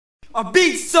A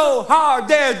beat so hard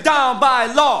they're down by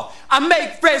law. I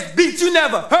make fresh beats you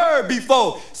never heard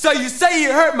before. So you say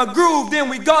you heard my groove, then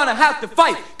we gonna have to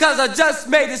fight. Cause I just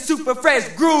made a super fresh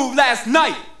groove last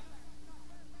night.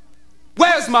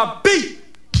 Where's my beat?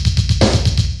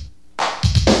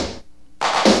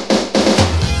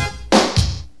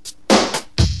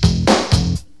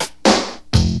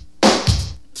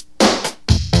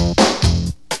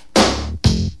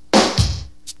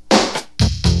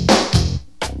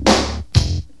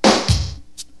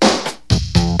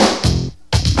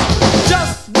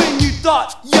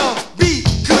 Thought your beat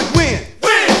could win.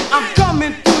 I'm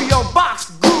coming through your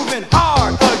box, grooving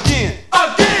hard again.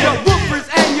 Your woofers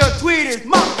and your tweeters,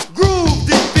 my groove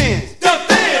defends.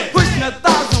 Pushing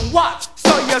 1,000 watts,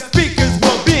 so your speakers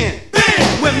will bend.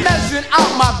 When measuring out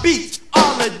my beats,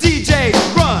 all the DJs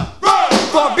run.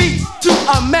 For beats to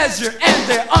a measure, and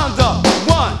they're on the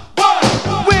one.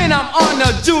 When I'm on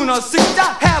the Juno 6,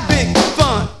 I have big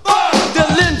fun. The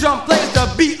Lindrum plays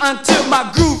the beat until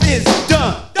my groove is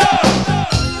done.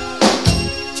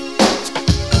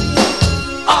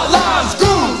 Alarms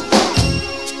groove.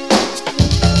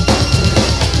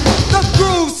 The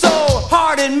groove so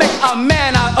hard it make a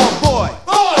man out of boy.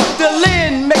 The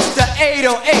Lin makes the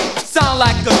 808 sound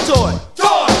like a toy.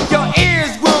 Your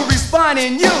ears will respond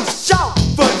and you shout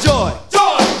for joy.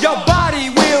 Your body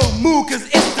will move cause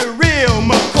it's the real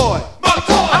McCoy.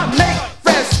 I make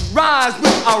fresh rhymes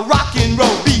with a rock and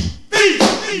roll beat.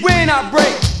 When I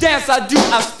break dance I do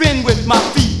a spin with my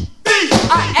feet.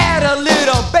 I add a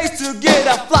little bass to get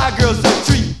a fly girl's a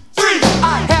treat.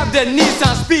 I have the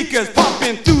Nissan speakers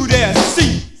pumping through their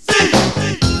seat.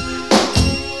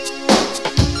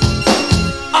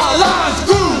 Alarms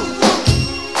groove.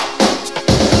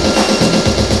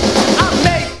 I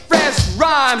make fresh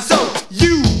rhymes so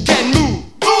you can move.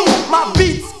 My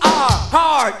beats are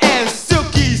hard and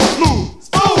silky smooth.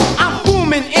 I'm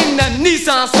booming in the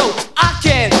Nissan so I can